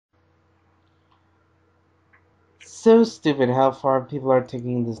so stupid how far people are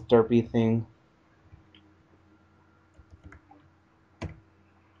taking this derpy thing.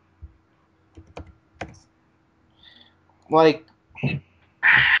 Like,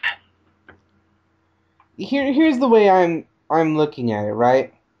 here's the way I'm looking at it,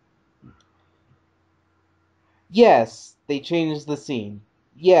 right? Yes, they changed the scene.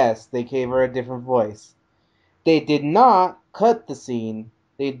 Yes, they gave her a different voice. They did not cut the scene.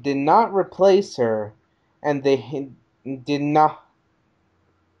 They did not replace her, and they did not.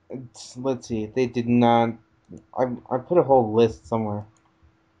 Let's see. They did not. I put a whole list somewhere.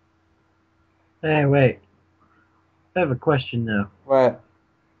 Hey, wait. I have a question though. But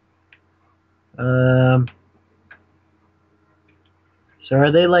Um, so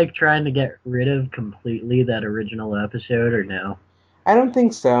are they like trying to get rid of completely that original episode, or no? I don't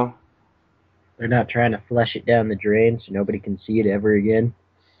think so. They're not trying to flush it down the drain so nobody can see it ever again.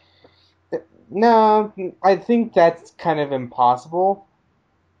 No, I think that's kind of impossible.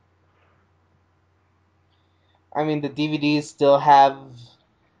 I mean, the DVDs still have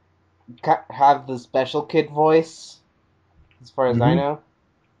the special kid voice, as far as I Mm-hmm. know.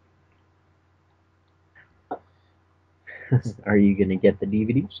 Are you gonna get the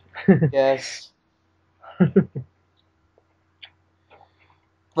DVDs? Yes,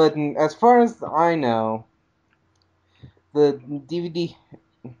 but as far as I know, the DVD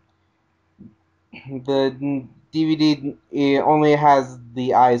the DVD only has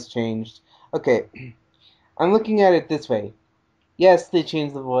the eyes changed. Okay, I'm looking at it this way. Yes, they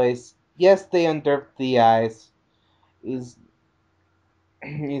changed the voice. Yes, they underped the eyes. Is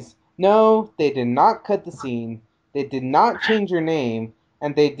is no, they did not cut the scene. They did not change her name,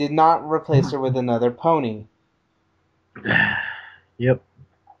 and they did not replace her with another pony. Yep.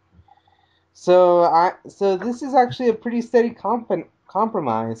 So this is actually a pretty steady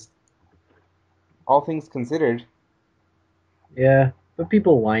compromise, all things considered. Yeah, but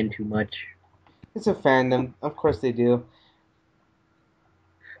people whine too much. It's a fandom, of course they do.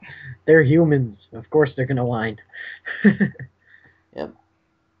 They're humans. Of course they're gonna whine. Yep.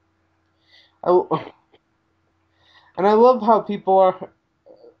 I, and I love how people are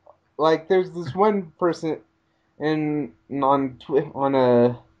like. There's this one person on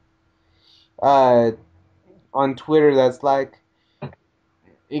a uh on Twitter that's like,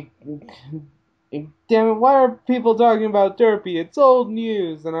 it, damn it, why are people talking about Derpy? It's old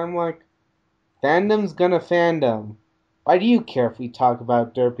news, and I'm like, fandom's gonna fandom. Why do you care if we talk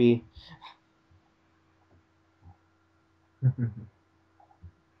about Derpy?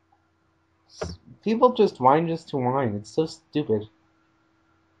 People just whine just to whine. It's so stupid.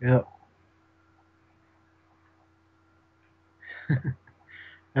 Yep.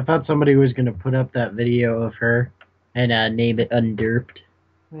 I thought somebody was gonna put up that video of her and name it Underped.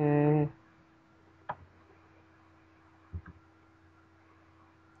 Hmm.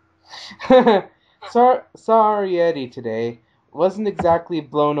 Sorry, Eddie. Today wasn't exactly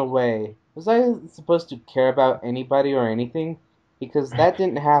blown away. Was I supposed to care about anybody or anything? Because that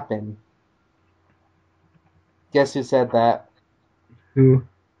didn't happen. Guess who said that? Who?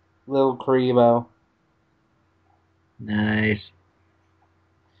 Lil Karibo. Nice.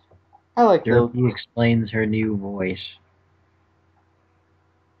 I like Lil. Derpy explains her new voice.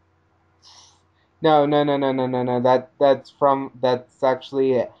 No, no, no, no, no, no, no. That's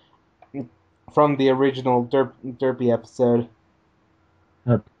actually from the original Derpy episode.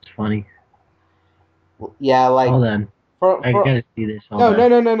 That's funny. Yeah, like Hold on. I for gotta see this. Hold no, on. no,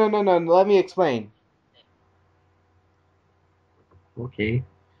 no, no, no, no, no. Let me explain. Okay.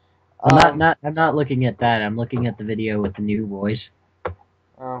 Well, Um. I'm not looking at that. I'm looking at the video with the new voice.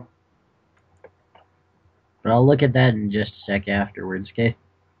 Oh. But I'll look at that in just a sec afterwards, okay?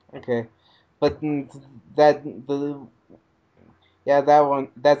 Okay. But that the yeah, that one,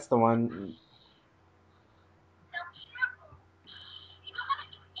 that's the one.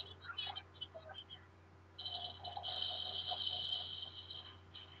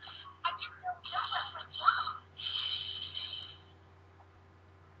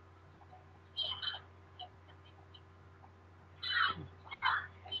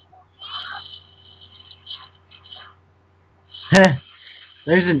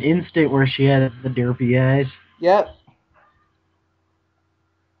 There's an instant where she had the derpy eyes. Yep.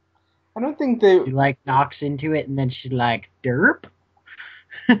 I don't think they. She like knocks into it and then she like derp.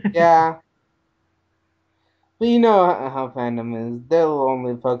 Yeah. But you know how fandom is. They'll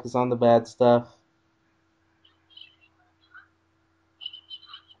only focus on the bad stuff.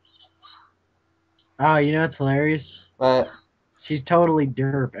 Oh, you know what's hilarious? But She's totally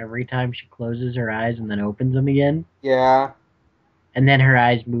derp every time she closes her eyes and then opens them again. yeah. and then her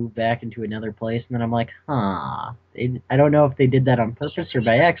eyes move back into another place, and then I'm like, huh. I don't know if they did that on purpose or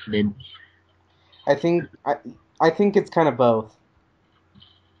by accident. I think I think it's kind of both.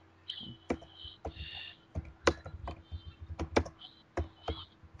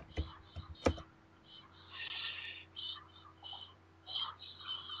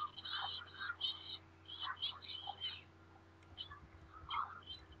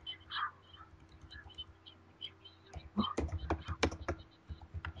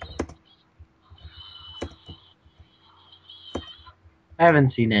 I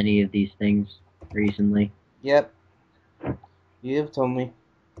haven't seen any of these things recently. Yep, you've told me.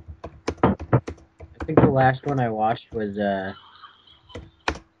 I think the last one I watched was the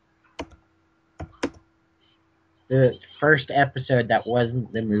first episode that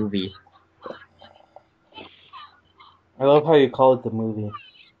wasn't the movie. I love how you call it the movie.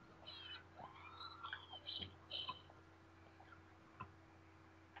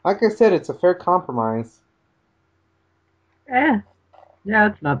 Like I said, it's a fair compromise. Yeah,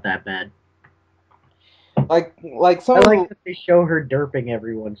 it's not that bad. Like some I of like the that they show her derping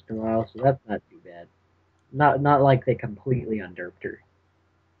every once in a while, so that's not too bad. Not like they completely underped her.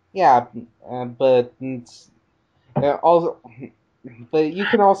 yeah, but also, but you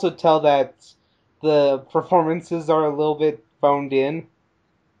can also tell that the performances are a little bit phoned in.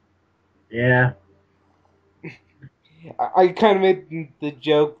 Yeah. I kind of made the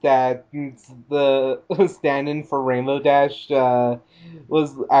joke that the stand-in for Rainbow Dash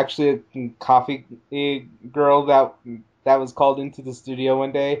was actually a coffee girl that was called into the studio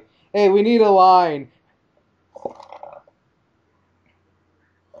one day. Hey, we need a line.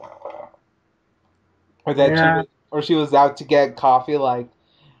 Or that Yeah. she was out to get coffee. Like,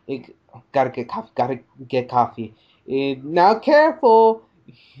 gotta get coffee. Gotta get coffee. Now, careful.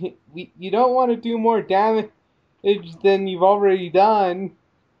 You don't want to do more damage than you've already done.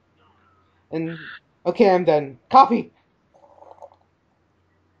 And okay, I'm done. Coffee.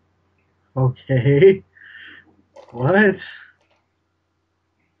 Okay. What?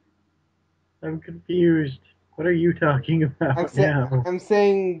 I'm confused. What are you talking about now? I'm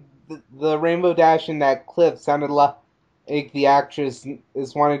saying the Rainbow Dash in that clip sounded like the actress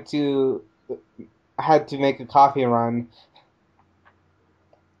is wanted to had to make a coffee run,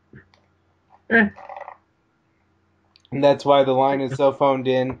 Eh, and that's why the line is so phoned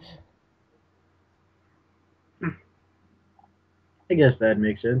in. I guess that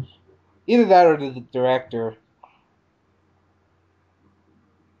makes sense. Either that or the director,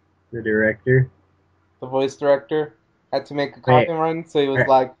 The director. the voice director, had to make a coffee Wait. run,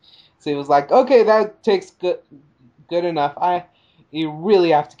 are- so he was like, okay, that takes good enough. You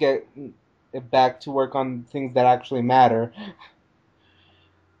really have to get it back to work on things that actually matter.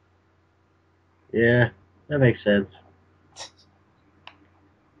 Yeah, that makes sense.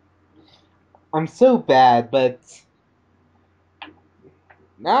 I'm so bad, but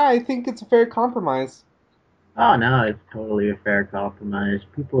nah, I think it's a fair compromise. Oh no, it's totally a fair compromise.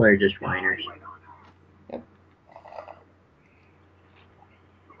 People are just whiners. Yep.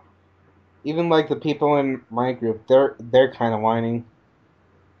 Even like the people in my group, they're kind of whining.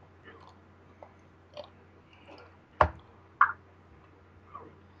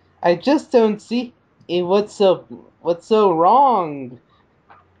 I just don't see what's so wrong.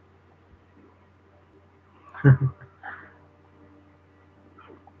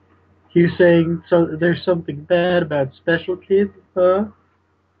 You saying so? There's something bad about special kids, huh?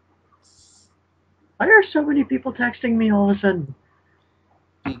 Why are so many people texting me all of a sudden?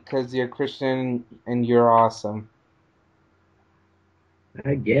 Because you're Christian and you're awesome.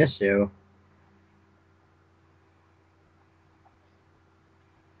 I guess so.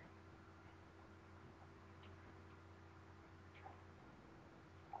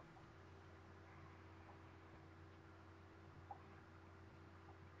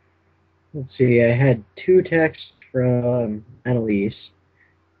 Let's see. I had two texts from Annalise,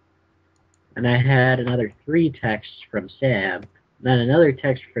 and I had another three texts from Sam, then another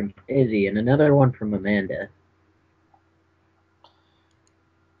text from Izzy, and another one from Amanda.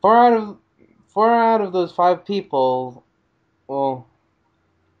 Four out of four out of those five people, well,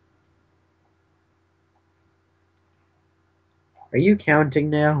 Are you counting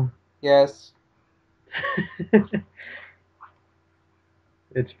now? yes,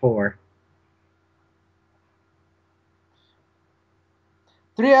 It's four.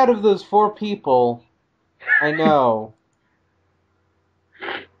 three out of those four people, I know.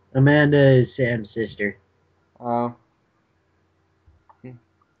 Amanda is Sam's sister, Uh,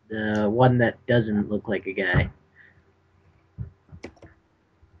 the one that doesn't look like a guy.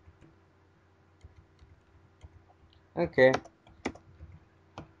 okay.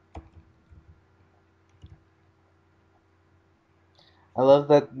 I love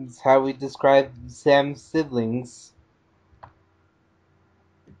that's how we describe Sam's siblings.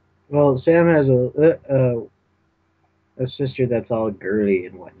 Well, Sam has a sister that's all girly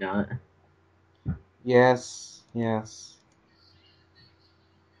and whatnot. Yes, yes.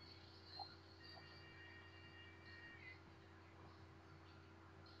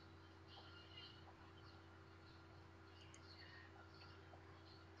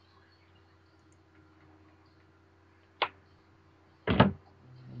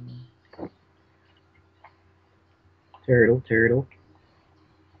 Turtle, turtle.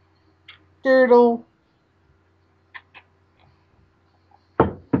 Turtle.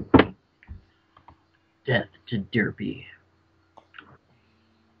 Death to Derpy.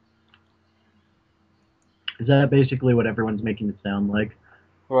 Is that basically what everyone's making it sound like?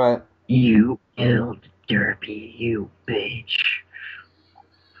 What? You killed Derpy, you bitch.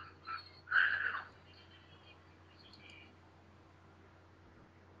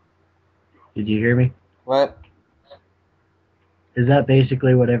 Did you hear me? What? Is that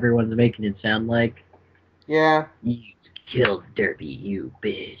basically what everyone's making it sound like? Yeah. You killed Derpy, you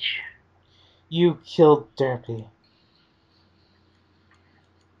bitch. You killed Derpy.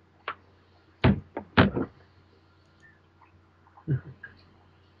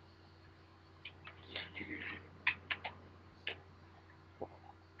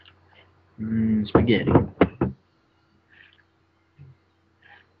 Spaghetti.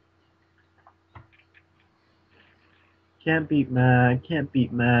 Can't beat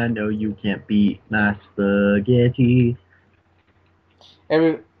no, you can't beat my spaghetti.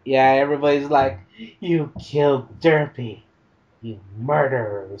 Everybody's like, you killed Derpy. You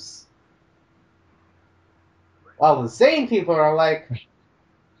murderers. While the sane people are like,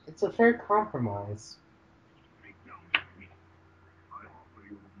 it's a fair compromise.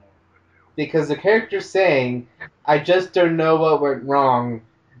 Because the character's saying, I just don't know what went wrong.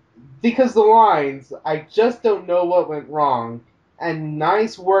 Because the lines, I just don't know what went wrong, and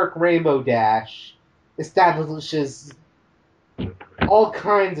nice work, Rainbow Dash, establishes all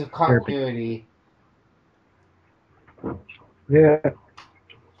kinds of Derpy. continuity. Yeah.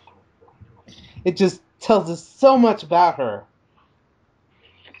 It just tells us so much about her.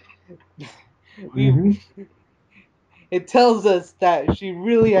 We Mm-hmm. It tells us that she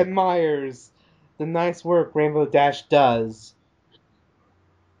really admires the nice work Rainbow Dash does.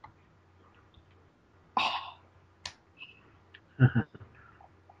 I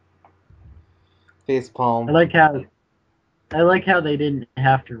Facepalm. like how they didn't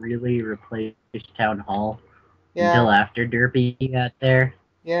have to really replace Town Hall Yeah, until after Derpy got there.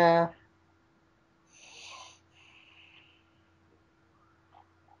 yeah.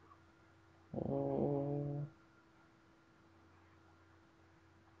 Mm,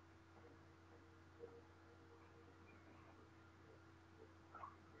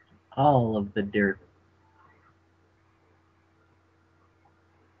 All of the Derp.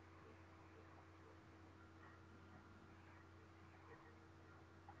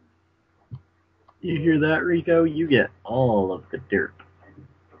 You hear that, Rico? You get all of the Derp.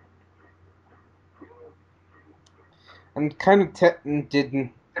 I'm kind of tempted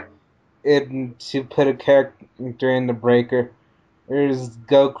to put a character in the breaker. Or just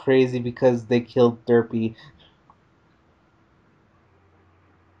go crazy because they killed Derpy.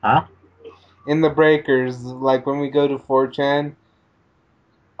 Huh? In the breakers, like when we go to 4chan,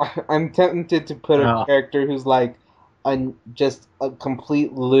 I'm tempted to put a Oh. character who's like just a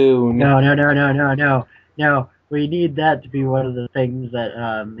complete loon. No, no, no, no, no, no. No, we need that to be one of the things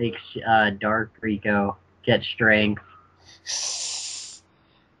that makes Dark Rico get strength.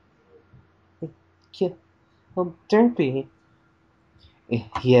 Kill Derpy.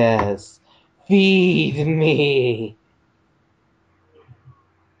 Yes. Feed me.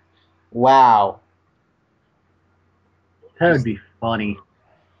 Wow. That would Just be funny.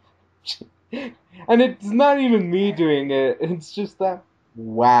 and it's not even me doing it. It's just that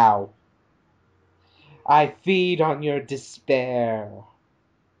wow. I feed on your despair.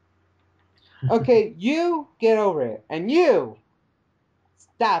 Okay, you get over it. And you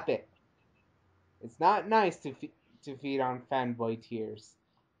stop it. It's not nice to feed on fanboy tears.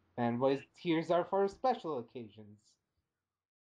 Fanboy tears are for special occasions.